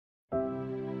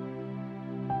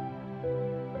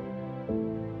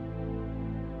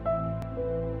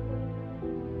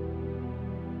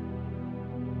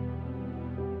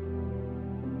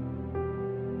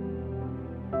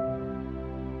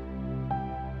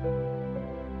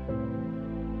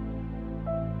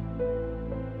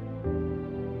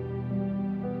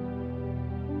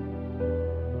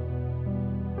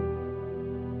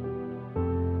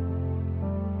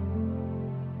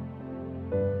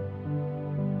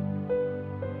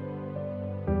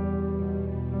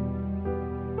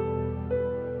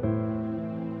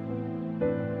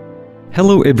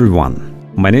Hello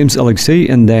everyone, my name's Alexey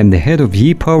and I am the head of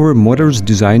E-Power Motors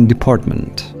Design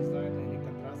Department.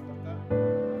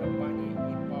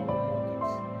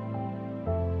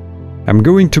 I'm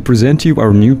going to present you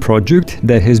our new project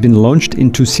that has been launched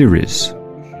into series.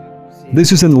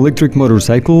 This is an electric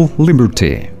motorcycle,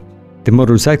 Liberty. The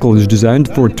motorcycle is designed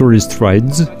for tourist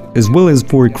rides, as well as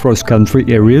for cross-country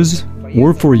areas,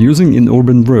 or for using in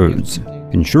urban roads.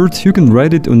 In short, you can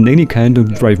ride it on any kind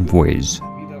of driveways.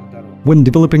 When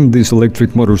developing this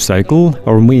electric motorcycle,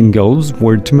 our main goals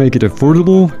were to make it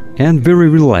affordable and very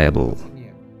reliable.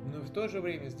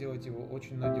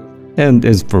 And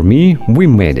as for me, we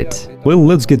made it. Well,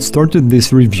 let's get started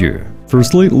this review.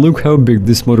 Firstly, look how big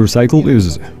this motorcycle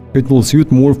is. It will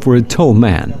suit more for a tall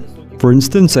man. For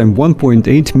instance, I'm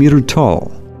 1.8 meter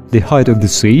tall. The height of the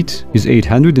seat is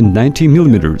 890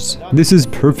 millimeters. This is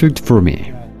perfect for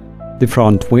me. The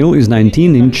front wheel is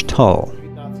 19-inch tall.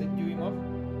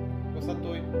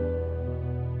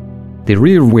 The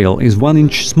rear wheel is 1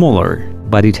 inch smaller,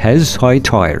 but it has high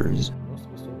tires.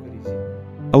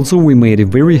 Also, we made a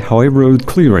very high road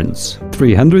clearance,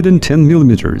 310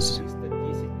 millimeters.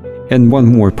 And one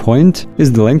more point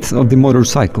is the length of the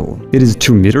motorcycle. It is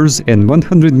 2 meters and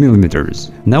 100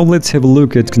 millimeters. Now let's have a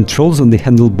look at controls on the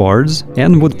handlebars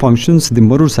and what functions the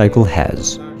motorcycle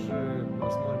has.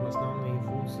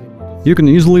 You can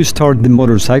easily start the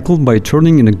motorcycle by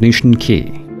turning an ignition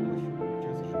key.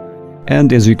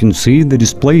 And as you can see, the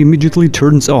display immediately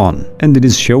turns on, and it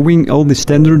is showing all the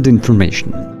standard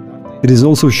information. It is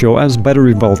also show us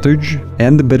battery voltage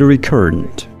and the battery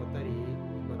current,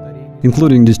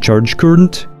 including discharge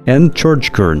current and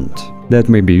charge current. That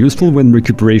may be useful when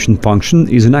recuperation function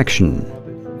is in action.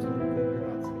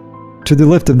 To the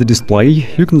left of the display,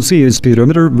 you can see a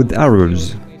speedometer with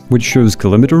arrows, which shows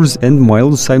kilometers and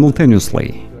miles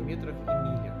simultaneously.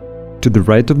 To the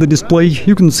right of the display,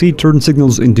 you can see turn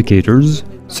signals indicators,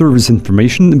 service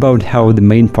information about how the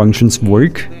main functions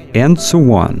work, and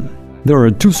so on. There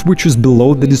are two switches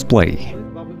below the display.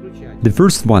 The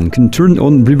first one can turn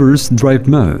on reverse drive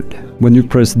mode. When you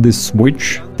press this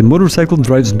switch, the motorcycle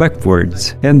drives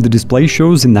backwards, and the display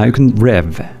shows an icon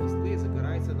rev.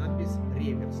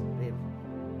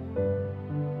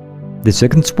 The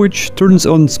second switch turns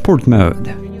on sport mode,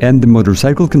 and the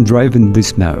motorcycle can drive in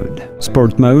this mode.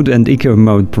 Sport mode and eco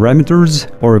mode parameters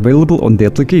are available on the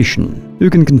application.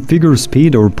 You can configure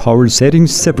speed or power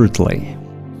settings separately.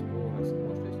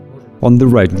 On the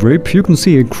right grip, you can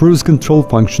see a cruise control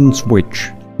function switch.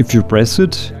 If you press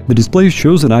it, the display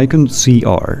shows an icon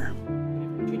CR.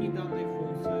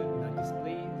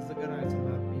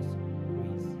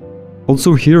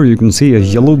 Also here you can see a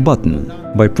yellow button.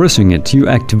 By pressing it, you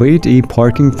activate a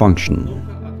parking function.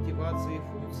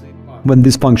 When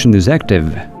this function is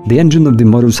active, the engine of the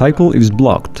motorcycle is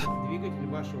blocked.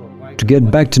 To get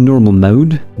back to normal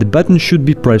mode, the button should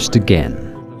be pressed again.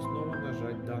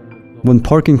 When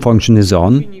parking function is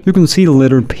on, you can see the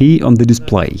letter P on the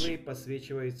display.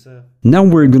 Now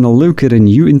we're gonna look at a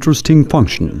new interesting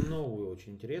function.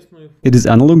 It is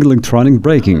analog electronic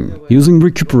braking, using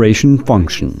recuperation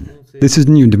function. This is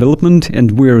new development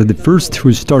and we're the first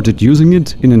who started using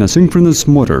it in an asynchronous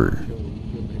motor.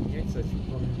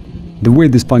 The way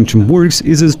this function works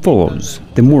is as follows.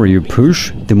 The more you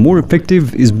push, the more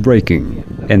effective is braking,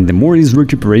 and the more is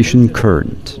recuperation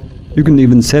current. You can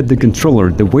even set the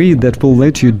controller the way that will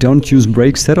let you don't use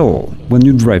brakes at all when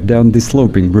you drive down the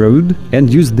sloping road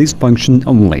and use this function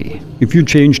only. If you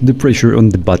change the pressure on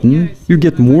the button, you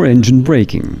get more engine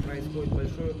braking.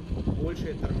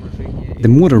 The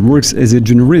motor works as a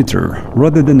generator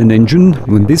rather than an engine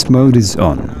when this mode is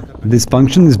on. This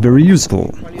function is very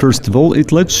useful. First of all,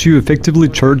 it lets you effectively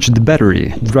charge the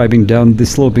battery driving down the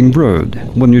sloping road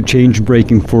when you change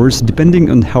braking force depending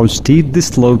on how steep the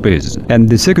slope is. And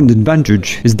the second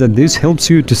advantage is that this helps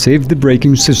you to save the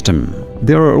braking system.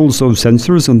 There are also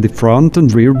sensors on the front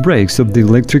and rear brakes of the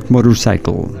electric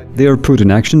motorcycle. They are put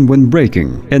in action when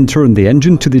braking and turn the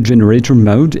engine to the generator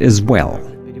mode as well.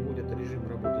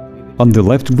 On the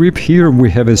left grip here we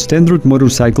have a standard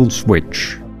motorcycle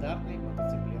switch.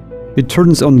 It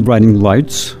turns on running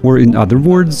lights, or in other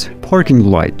words, parking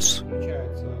lights.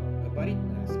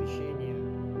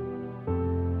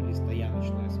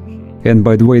 And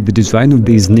by the way, the design of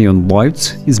these neon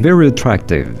lights is very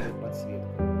attractive.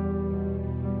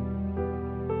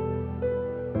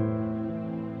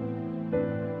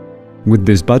 With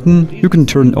this button, you can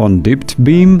turn on dipped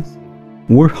beam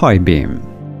or high beam.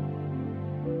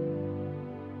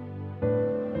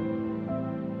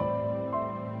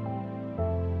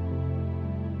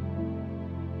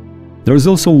 There is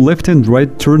also left and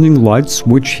right turning light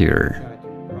switch here.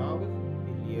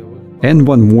 And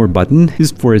one more button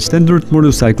is for a standard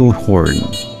motorcycle horn.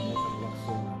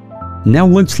 Now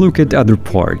let's look at other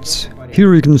parts.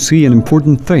 Here you can see an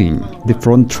important thing, the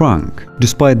front trunk.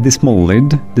 Despite the small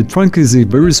lid, the trunk is a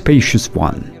very spacious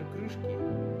one.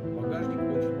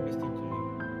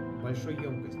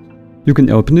 You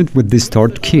can open it with the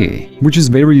start key, which is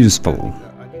very useful.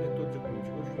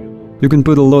 You can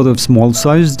put a lot of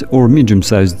small-sized or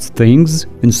medium-sized things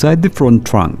inside the front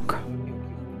trunk.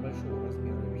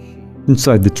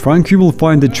 Inside the trunk you will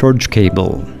find a charge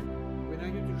cable.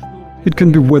 It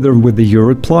can be whether with a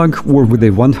Euro plug or with a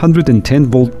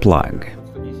 110-volt plug.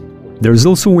 There is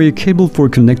also a cable for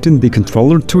connecting the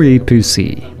controller to a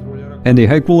PC, and a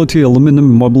high-quality aluminum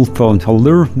mobile phone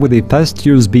holder with a fast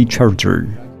USB charger.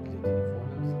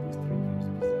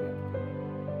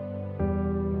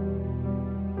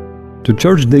 To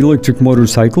charge the electric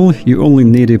motorcycle, you only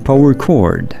need a power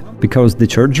cord, because the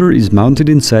charger is mounted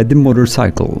inside the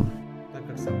motorcycle.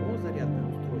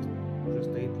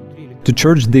 To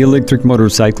charge the electric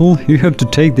motorcycle, you have to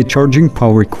take the charging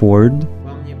power cord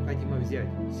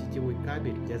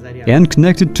and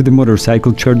connect it to the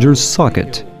motorcycle charger's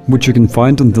socket, which you can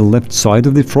find on the left side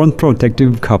of the front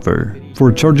protective cover.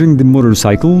 For charging the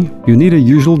motorcycle, you need a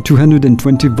usual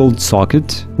 220-volt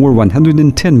socket or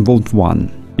 110-volt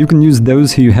one. You can use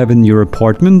those you have in your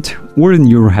apartment or in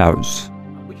your house.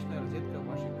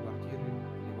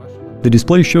 The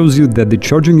display shows you that the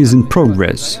charging is in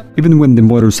progress, even when the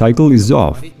motorcycle is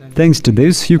off. Thanks to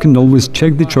this, you can always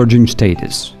check the charging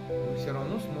status.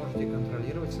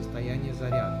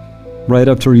 Right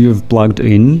after you've plugged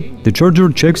in, the charger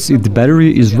checks if the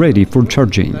battery is ready for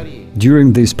charging.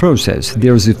 During this process,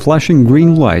 there's a flashing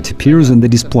green light appears on the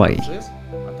display.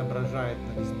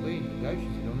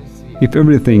 If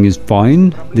everything is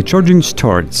fine, the charging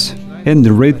starts, and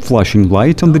the red flashing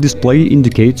light on the display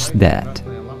indicates that.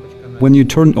 When you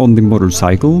turn on the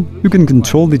motorcycle, you can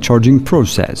control the charging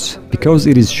process, because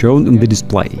it is shown on the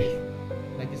display.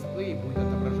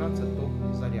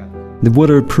 The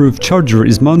waterproof charger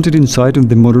is mounted inside of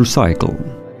the motorcycle.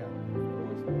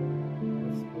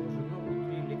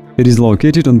 It is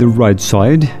located on the right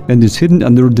side and is hidden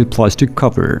under the plastic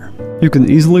cover. You can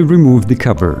easily remove the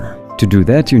cover. To do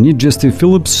that, you need just a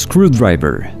Phillips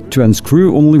screwdriver to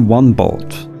unscrew only one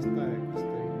bolt.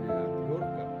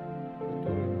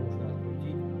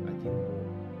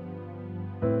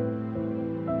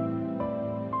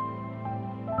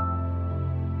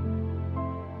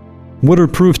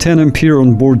 Waterproof 10-ampere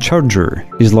onboard charger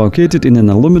is located in an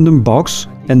aluminum box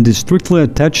and is strictly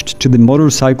attached to the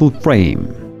motorcycle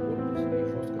frame.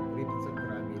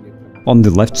 On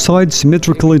the left side,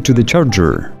 symmetrically to the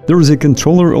charger, there is a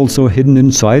controller also hidden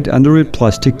inside under a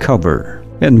plastic cover,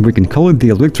 and we can call it the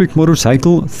electric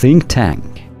motorcycle think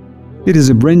tank. It is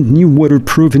a brand new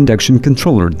waterproof induction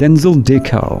controller Denzel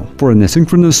DSD-I for an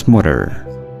asynchronous motor.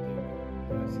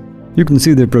 You can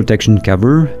see the protection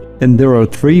cover, and there are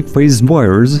 3 phase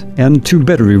wires and 2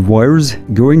 battery wires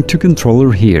going to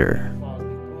controller here.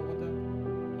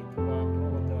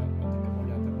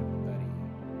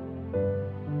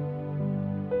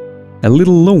 A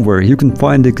little lower you can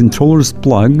find a controller's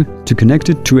plug to connect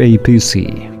it to a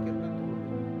PC.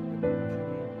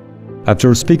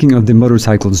 After speaking of the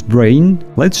motorcycle's brain,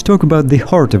 let's talk about the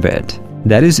heart of it,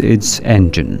 that is its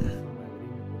engine.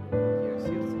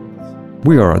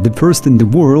 We are the first in the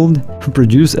world who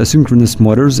produce asynchronous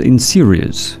motors in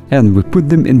series, and we put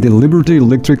them in the Liberty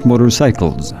electric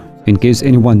motorcycles. In case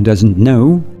anyone doesn't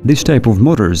know, this type of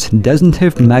motors doesn't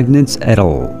have magnets at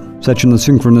all. Such an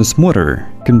asynchronous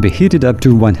motor can be heated up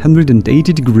to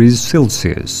 180 degrees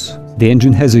Celsius. The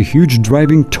engine has a huge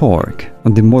driving torque.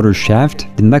 On the motor shaft,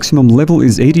 the maximum level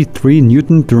is 83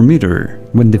 Newton per meter,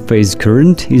 when the phase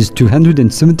current is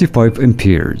 275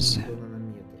 amperes.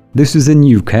 This is a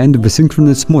new kind of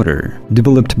asynchronous motor,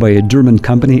 developed by a German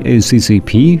company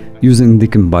ACCP using the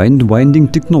combined winding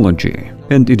technology,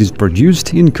 and it is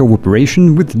produced in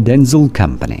cooperation with Denzel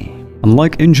company.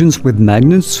 Unlike engines with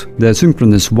magnets, the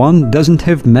asynchronous one doesn't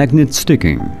have magnet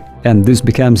sticking, and this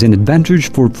becomes an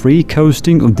advantage for free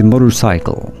coasting of the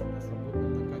motorcycle.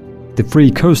 The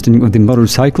free coasting of the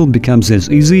motorcycle becomes as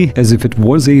easy as if it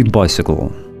was a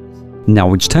bicycle.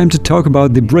 Now it's time to talk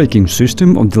about the braking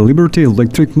system of the Liberty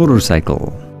electric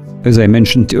motorcycle. As I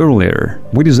mentioned earlier,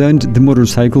 we designed the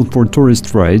motorcycle for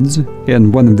tourist rides,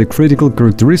 and one of the critical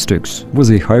characteristics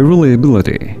was a high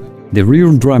reliability. The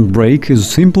rear drum brake is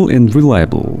simple and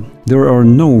reliable. There are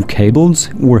no cables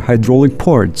or hydraulic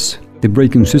parts. The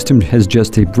braking system has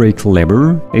just a brake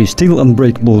lever, a steel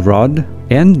unbreakable rod,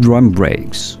 and drum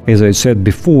brakes. As I said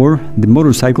before, the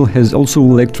motorcycle has also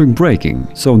electric braking,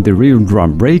 so the rear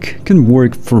drum brake can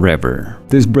work forever.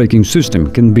 This braking system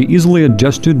can be easily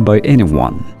adjusted by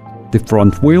anyone. The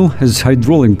front wheel has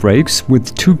hydraulic brakes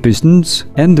with 2 pistons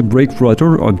and a brake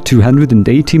rotor of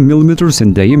 280 mm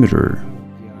in diameter.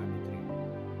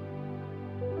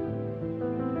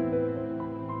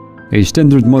 A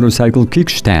standard motorcycle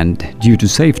kickstand, due to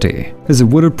safety, has a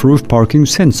waterproof parking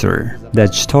sensor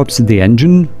that stops the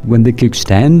engine when the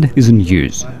kickstand is in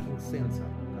use.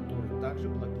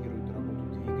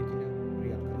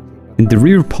 In the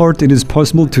rear part, it is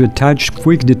possible to attach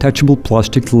quick detachable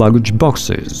plastic luggage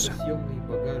boxes.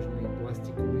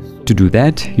 To do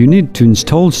that, you need to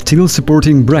install steel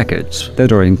supporting brackets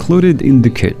that are included in the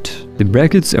kit. The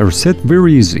brackets are set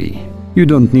very easy. You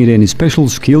don't need any special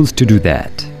skills to do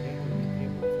that.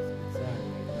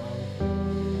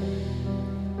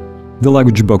 The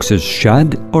luggage boxes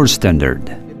should or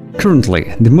standard.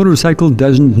 Currently, the motorcycle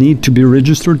doesn't need to be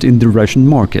registered in the Russian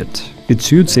market. It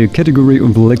suits a category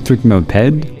of electric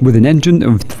moped with an engine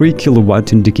of 3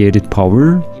 kW indicated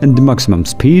power and the maximum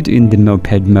speed in the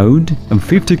moped mode of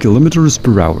 50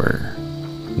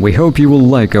 km/h. We hope you will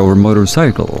like our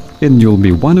motorcycle and you'll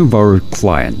be one of our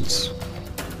clients.